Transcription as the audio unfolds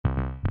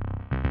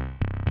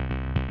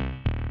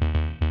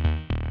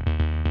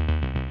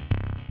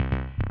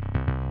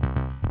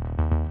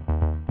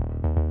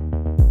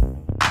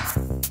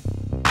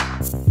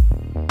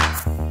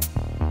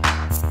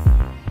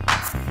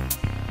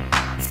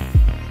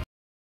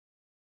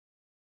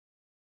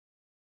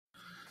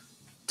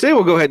Today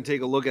we'll go ahead and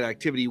take a look at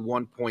activity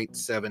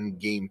 1.7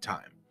 game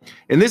time.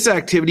 In this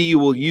activity, you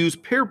will use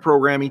pair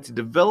programming to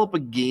develop a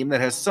game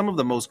that has some of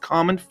the most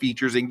common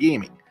features in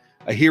gaming: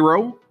 a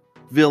hero,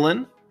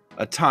 villain,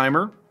 a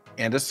timer,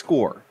 and a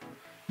score.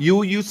 You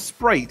will use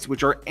sprites,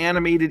 which are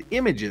animated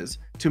images,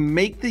 to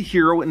make the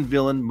hero and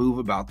villain move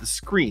about the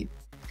screen,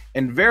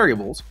 and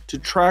variables to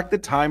track the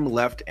time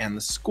left and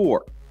the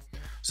score.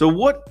 So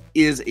what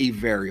is a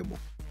variable?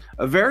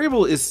 A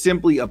variable is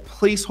simply a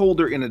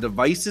placeholder in a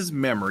device's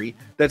memory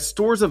that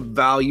stores a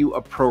value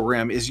a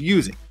program is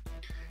using.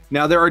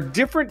 Now, there are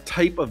different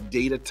types of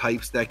data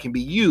types that can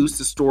be used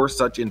to store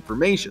such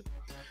information.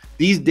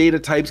 These data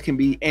types can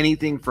be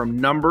anything from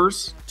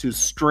numbers to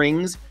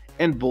strings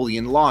and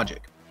Boolean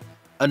logic.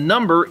 A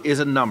number is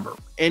a number,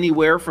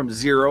 anywhere from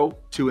 0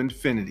 to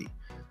infinity.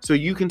 So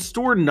you can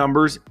store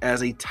numbers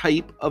as a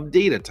type of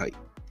data type.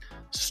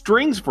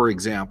 Strings, for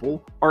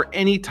example, are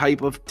any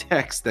type of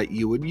text that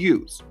you would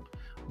use.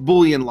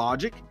 Boolean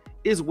logic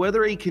is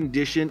whether a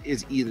condition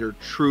is either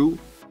true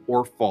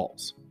or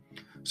false.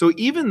 So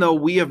even though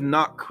we have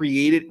not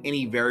created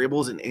any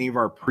variables in any of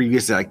our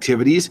previous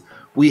activities,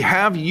 we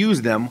have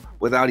used them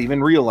without even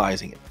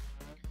realizing it.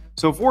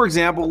 So for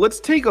example,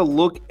 let's take a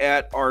look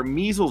at our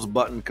measles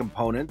button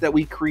component that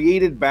we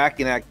created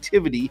back in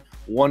activity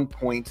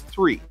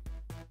 1.3.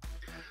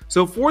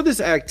 So for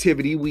this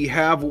activity, we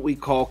have what we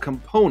call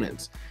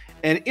components.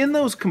 And in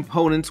those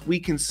components, we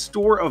can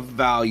store a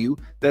value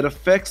that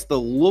affects the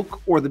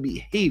look or the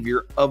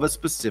behavior of a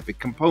specific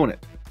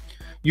component.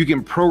 You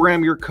can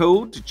program your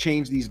code to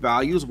change these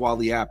values while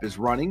the app is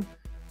running.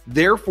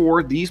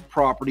 Therefore, these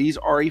properties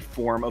are a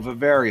form of a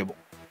variable.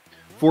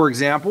 For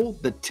example,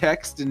 the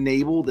text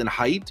enabled and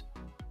height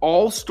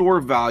all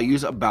store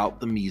values about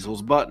the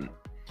measles button.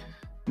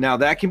 Now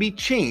that can be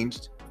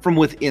changed from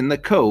within the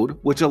code,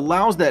 which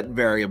allows that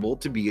variable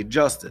to be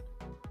adjusted.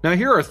 Now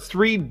here are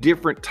 3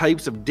 different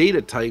types of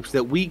data types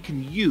that we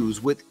can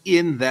use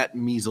within that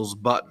measles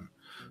button.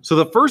 So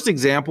the first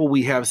example,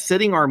 we have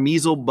setting our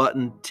measles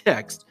button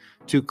text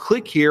to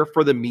click here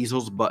for the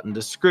measles button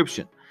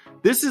description.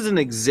 This is an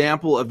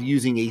example of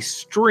using a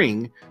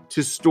string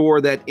to store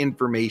that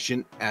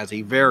information as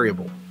a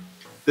variable.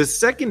 The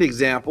second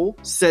example,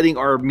 setting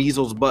our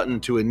measles button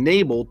to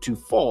enable to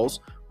false,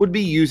 would be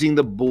using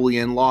the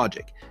Boolean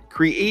logic,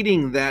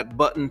 creating that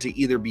button to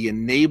either be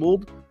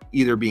enabled,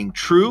 either being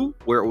true,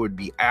 where it would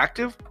be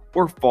active,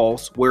 or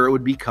false, where it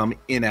would become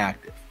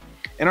inactive.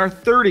 And our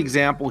third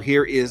example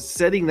here is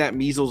setting that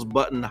measles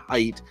button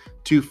height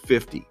to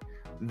 50.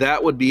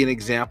 That would be an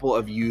example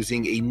of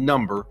using a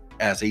number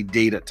as a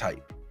data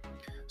type.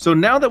 So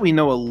now that we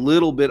know a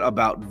little bit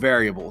about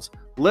variables,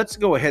 let's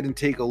go ahead and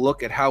take a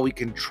look at how we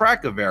can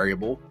track a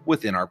variable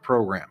within our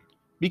program.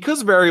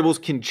 Because variables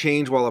can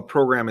change while a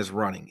program is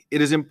running,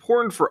 it is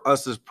important for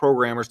us as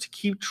programmers to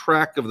keep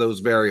track of those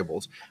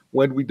variables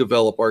when we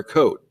develop our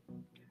code.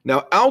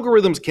 Now,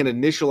 algorithms can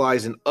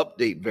initialize and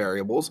update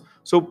variables,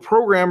 so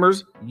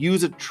programmers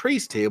use a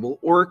trace table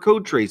or a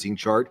code tracing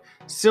chart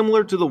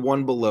similar to the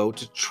one below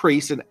to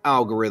trace an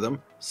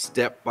algorithm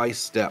step by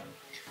step.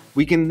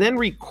 We can then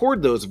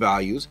record those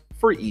values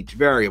for each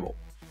variable.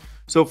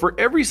 So for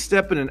every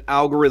step in an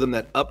algorithm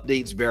that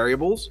updates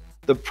variables,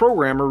 the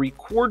programmer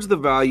records the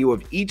value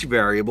of each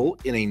variable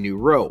in a new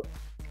row.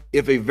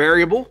 If a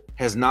variable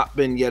has not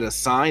been yet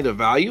assigned a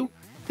value,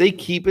 they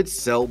keep its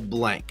cell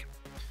blank.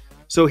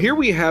 So here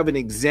we have an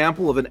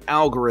example of an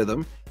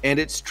algorithm and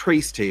its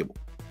trace table.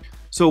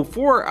 So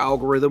for our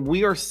algorithm,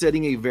 we are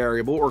setting a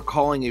variable or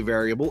calling a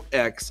variable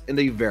x and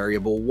a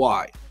variable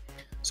y.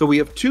 So we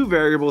have 2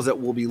 variables that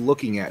we'll be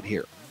looking at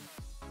here.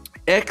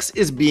 X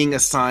is being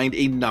assigned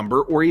a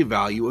number or a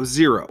value of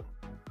 0.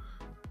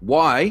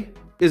 Y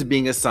is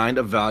being assigned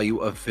a value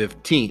of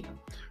 15.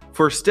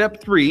 For step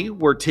 3,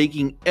 we're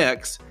taking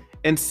x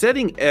and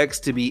setting x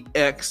to be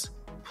x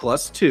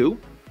plus 2.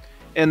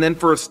 And then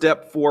for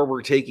step 4,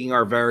 we're taking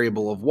our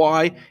variable of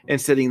y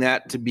and setting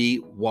that to be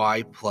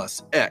y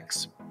plus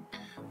x.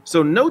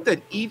 So note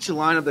that each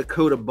line of the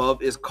code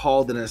above is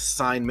called an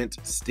assignment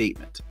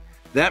statement.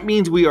 That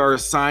means we are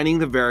assigning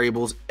the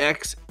variables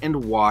x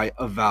and y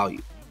a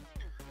value.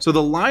 So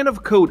the line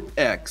of code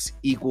x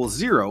equals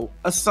 0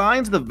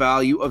 assigns the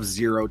value of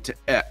 0 to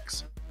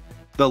x.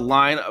 The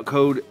line of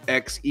code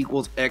x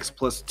equals x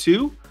plus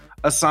 2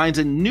 assigns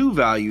a new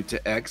value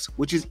to x,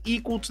 which is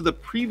equal to the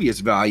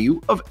previous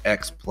value of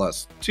x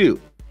plus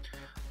 2.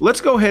 Let's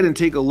go ahead and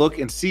take a look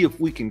and see if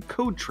we can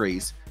code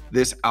trace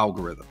this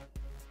algorithm.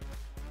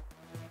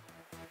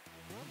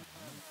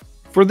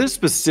 For this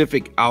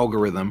specific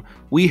algorithm,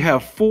 we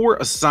have 4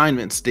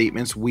 assignment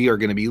statements we are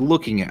going to be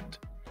looking at.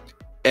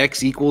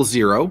 X equals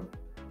 0,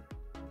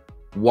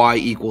 y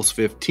equals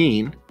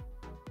 15,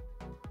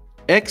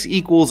 x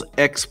equals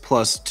x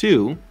plus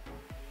 2,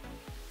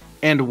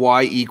 and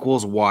y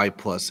equals y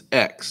plus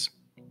x.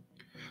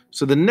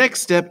 So the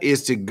next step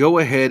is to go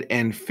ahead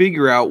and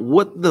figure out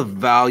what the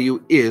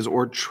value is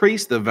or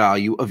trace the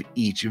value of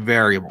each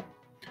variable.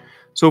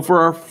 So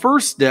for our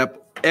first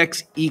step,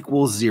 x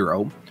equals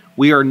 0,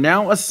 we are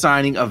now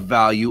assigning a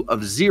value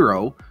of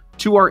 0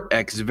 to our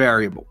x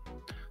variable.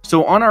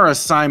 So on our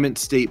assignment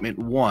statement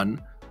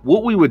 1,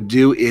 what we would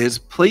do is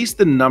place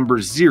the number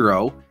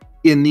 0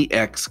 in the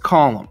X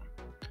column.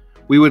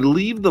 We would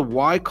leave the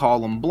Y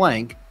column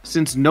blank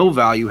since no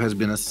value has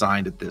been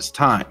assigned at this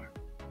time.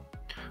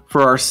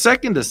 For our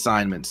second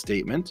assignment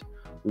statement,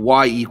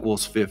 Y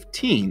equals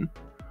 15,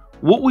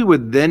 what we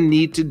would then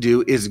need to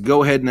do is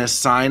go ahead and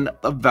assign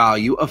a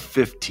value of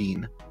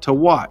 15 to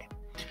Y.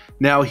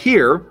 Now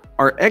here,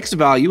 our X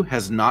value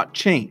has not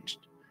changed.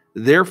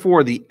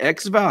 Therefore, the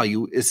X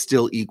value is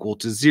still equal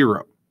to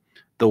 0.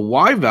 The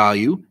Y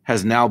value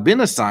has now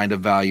been assigned a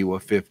value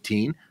of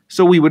 15,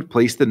 so we would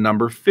place the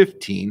number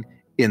 15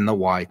 in the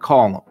Y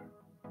column.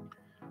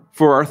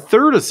 For our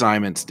third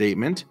assignment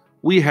statement,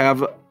 we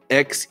have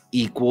X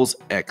equals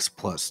X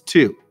plus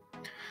 2.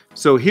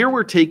 So here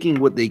we're taking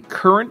what the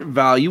current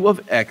value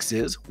of X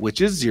is,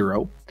 which is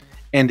 0,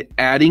 and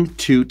adding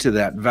 2 to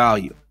that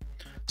value.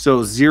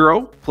 So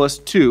 0 plus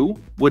 2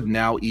 would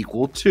now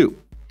equal 2.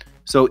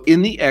 So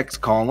in the X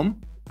column,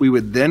 we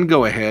would then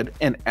go ahead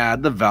and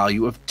add the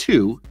value of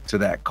 2 to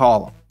that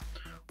column.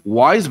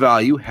 Y's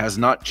value has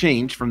not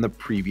changed from the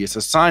previous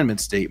assignment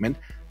statement,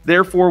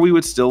 therefore we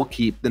would still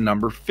keep the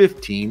number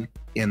 15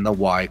 in the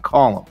Y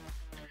column.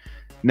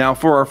 Now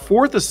for our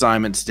fourth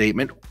assignment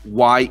statement,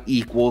 Y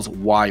equals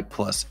Y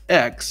plus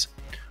X,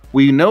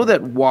 we know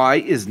that Y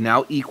is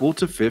now equal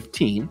to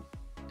 15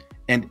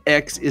 and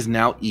X is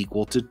now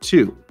equal to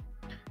 2.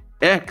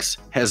 X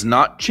has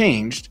not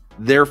changed,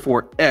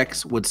 therefore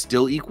X would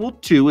still equal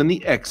 2 in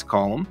the X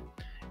column,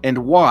 and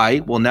Y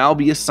will now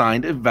be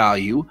assigned a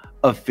value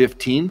of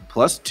 15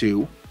 plus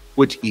 2,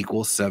 which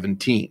equals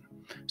 17.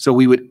 So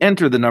we would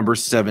enter the number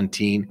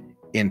 17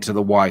 into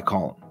the Y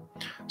column.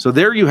 So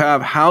there you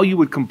have how you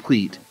would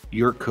complete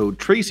your code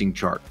tracing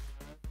chart.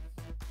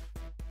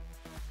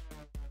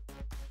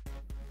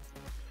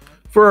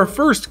 For our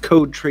first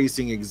code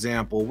tracing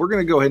example, we're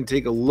going to go ahead and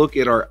take a look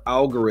at our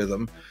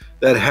algorithm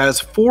that has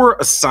 4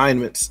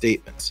 assignment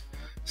statements.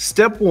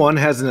 Step 1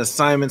 has an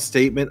assignment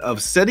statement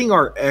of setting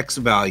our X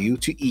value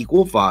to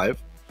equal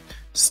 5.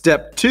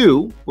 Step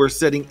 2, we're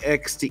setting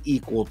X to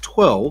equal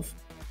 12.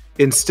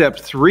 In step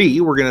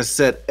 3, we're going to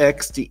set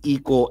X to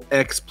equal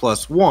X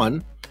plus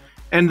 1.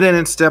 And then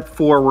in step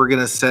 4, we're going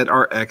to set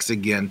our X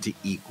again to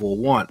equal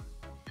 1.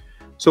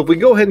 So if we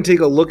go ahead and take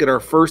a look at our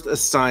first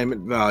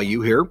assignment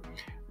value here,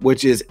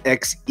 which is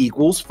X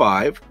equals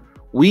 5,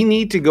 we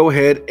need to go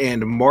ahead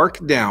and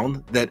mark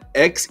down that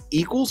X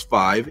equals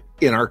 5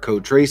 in our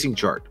code tracing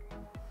chart.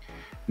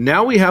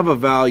 Now we have a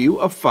value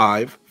of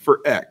 5 for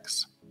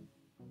X.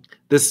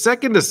 The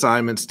second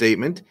assignment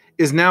statement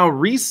is now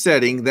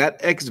resetting that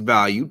X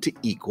value to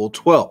equal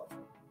 12.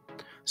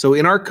 So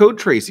in our code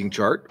tracing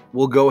chart,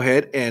 we'll go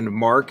ahead and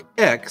mark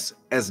X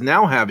as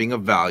now having a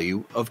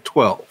value of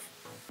 12.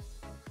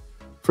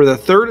 For the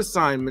third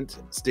assignment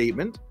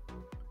statement,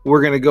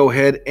 we're going to go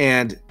ahead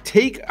and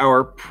take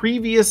our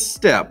previous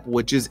step,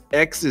 which is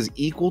X is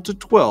equal to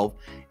 12,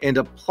 and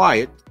apply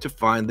it to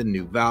find the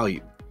new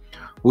value.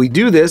 We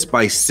do this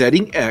by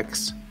setting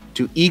X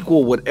to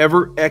equal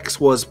whatever X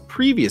was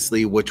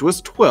previously, which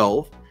was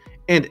 12,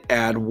 and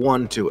add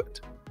 1 to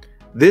it.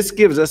 This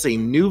gives us a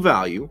new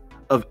value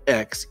of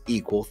X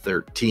equal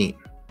 13.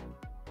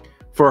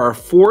 For our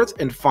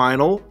fourth and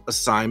final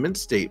assignment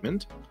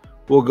statement,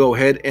 we'll go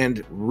ahead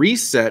and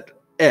reset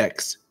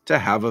X to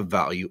have a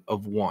value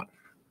of 1.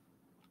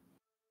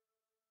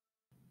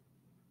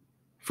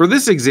 For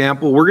this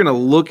example, we're going to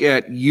look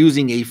at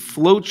using a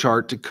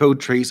flowchart to code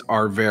trace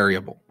our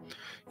variable.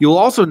 You'll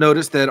also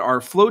notice that our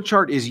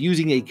flowchart is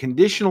using a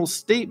conditional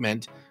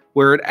statement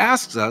where it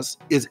asks us,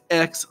 is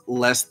X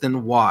less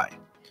than Y?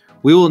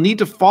 We will need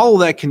to follow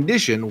that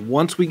condition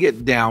once we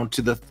get down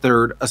to the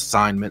third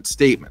assignment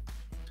statement.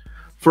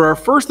 For our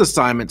first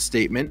assignment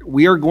statement,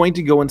 we are going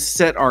to go and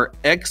set our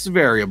X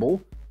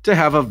variable to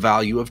have a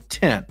value of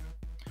 10.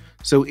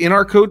 So in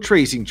our code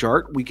tracing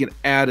chart, we can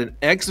add an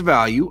X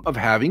value of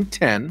having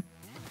 10,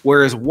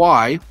 whereas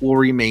Y will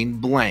remain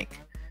blank.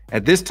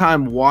 At this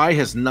time, Y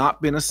has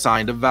not been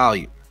assigned a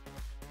value.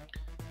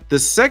 The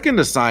second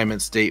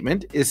assignment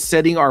statement is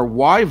setting our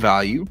Y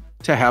value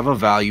to have a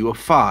value of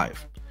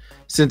 5.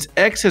 Since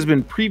X has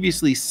been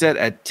previously set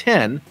at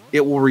 10,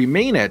 it will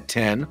remain at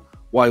 10,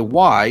 while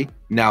Y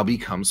now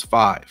becomes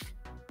 5.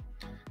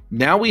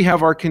 Now we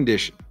have our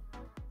condition.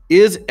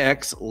 Is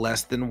X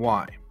less than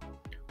Y?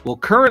 Well,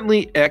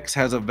 currently X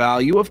has a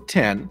value of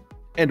 10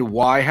 and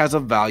Y has a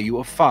value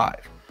of 5.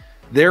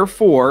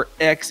 Therefore,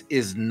 X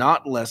is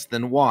not less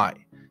than Y.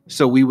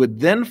 So we would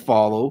then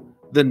follow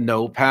the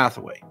no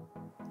pathway.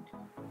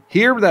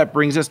 Here that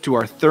brings us to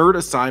our third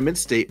assignment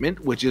statement,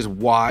 which is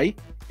Y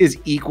is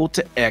equal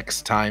to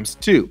X times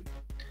 2.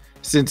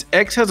 Since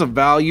X has a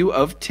value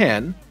of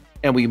 10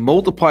 and we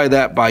multiply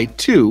that by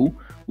 2,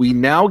 we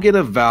now get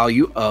a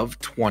value of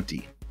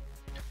 20.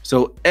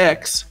 So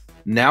X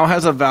now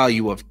has a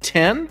value of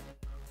 10,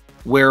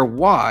 where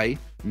Y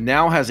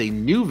now has a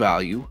new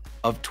value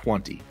of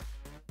 20.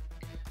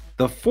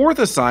 The fourth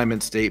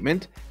assignment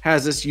statement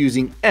has us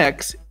using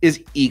X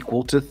is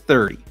equal to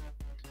 30.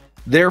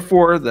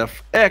 Therefore, the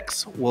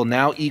X will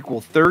now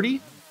equal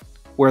 30,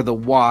 where the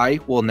y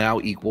will now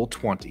equal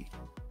 20.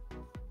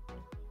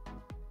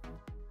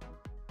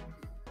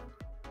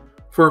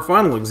 For our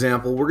final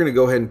example, we're going to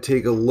go ahead and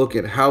take a look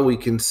at how we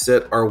can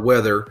set our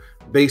weather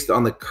based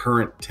on the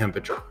current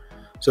temperature.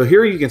 So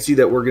here you can see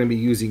that we're going to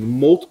be using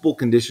multiple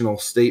conditional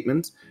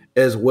statements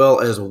as well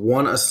as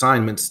one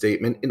assignment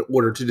statement in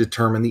order to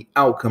determine the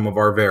outcome of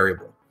our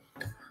variable.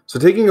 So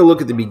taking a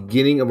look at the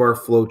beginning of our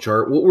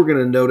flowchart, what we're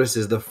going to notice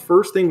is the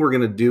first thing we're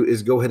going to do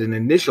is go ahead and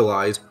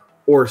initialize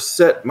or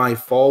set my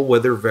fall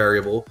weather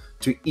variable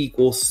to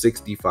equal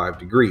 65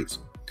 degrees.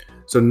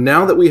 So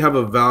now that we have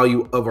a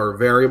value of our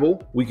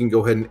variable, we can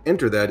go ahead and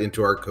enter that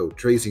into our code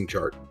tracing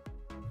chart.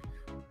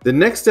 The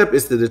next step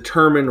is to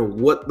determine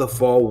what the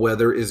fall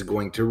weather is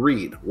going to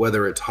read,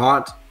 whether it's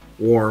hot,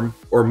 warm,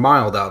 or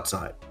mild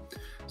outside.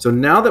 So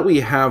now that we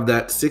have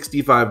that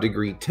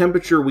 65-degree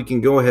temperature, we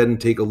can go ahead and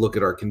take a look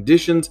at our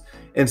conditions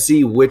and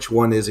see which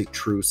one is a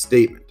true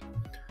statement.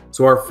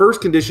 So our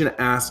first condition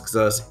asks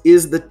us,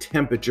 is the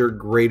temperature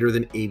greater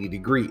than 80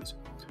 degrees?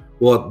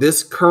 Well, at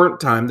this current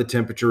time, the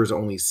temperature is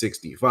only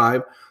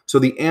 65, so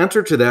the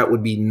answer to that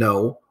would be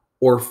no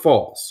or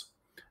false.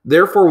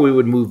 Therefore, we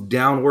would move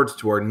downwards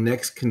to our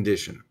next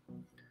condition.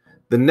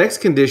 The next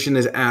condition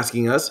is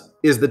asking us,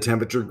 is the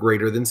temperature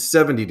greater than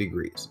 70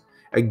 degrees?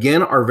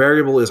 Again, our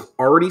variable is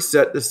already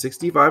set to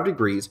 65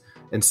 degrees,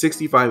 and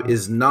 65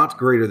 is not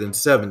greater than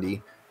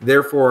 70.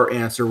 Therefore, our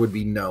answer would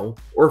be no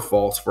or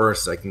false for our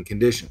second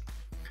condition.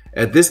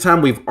 At this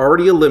time, we've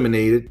already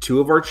eliminated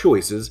two of our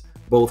choices,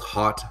 both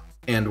hot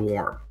and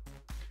warm.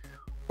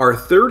 Our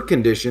third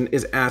condition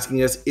is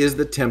asking us, is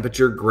the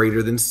temperature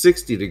greater than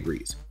 60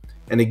 degrees?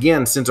 And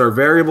again, since our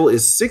variable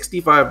is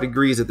 65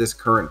 degrees at this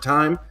current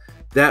time,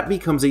 that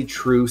becomes a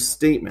true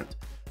statement.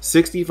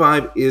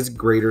 65 is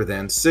greater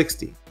than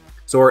 60.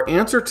 So our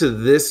answer to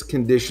this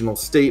conditional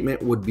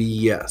statement would be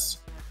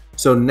yes.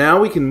 So now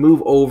we can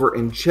move over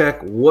and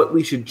check what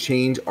we should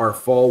change our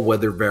fall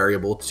weather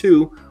variable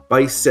to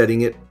by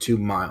setting it to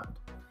mild.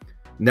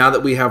 Now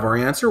that we have our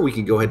answer, we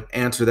can go ahead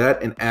and answer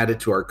that and add it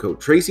to our code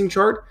tracing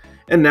chart.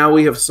 And now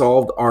we have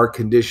solved our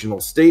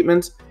conditional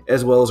statements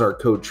as well as our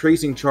code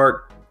tracing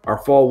chart. Our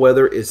fall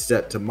weather is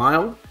set to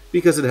mild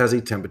because it has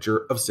a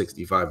temperature of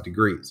 65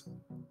 degrees.